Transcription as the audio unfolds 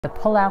The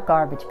pull-out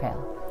garbage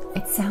pail.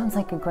 It sounds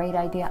like a great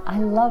idea. I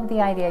love the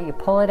idea. You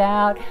pull it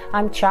out,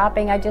 I'm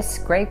chopping, I just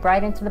scrape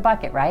right into the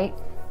bucket, right?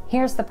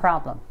 Here's the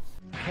problem.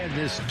 Had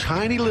this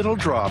tiny little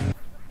drop.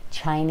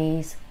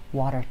 Chinese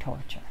water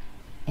torture.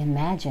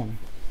 Imagine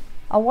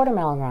a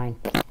watermelon rind,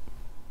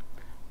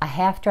 a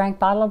half-drank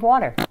bottle of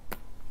water,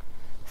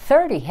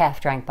 30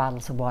 half-drank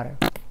bottles of water.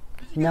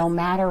 No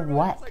matter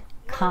what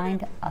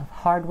kind of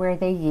hardware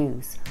they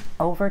use,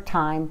 over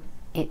time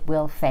it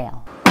will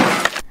fail.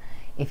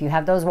 If you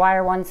have those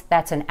wire ones,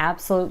 that's an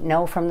absolute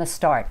no from the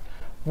start.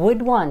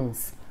 Wood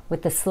ones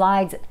with the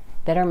slides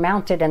that are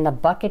mounted and the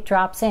bucket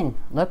drops in.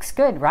 Looks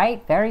good,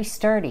 right? Very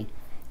sturdy.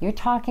 You're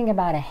talking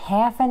about a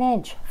 ½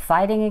 inch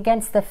fighting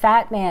against the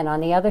fat man on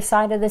the other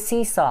side of the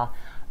seesaw.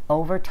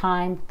 Over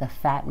time, the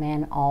fat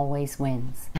man always wins.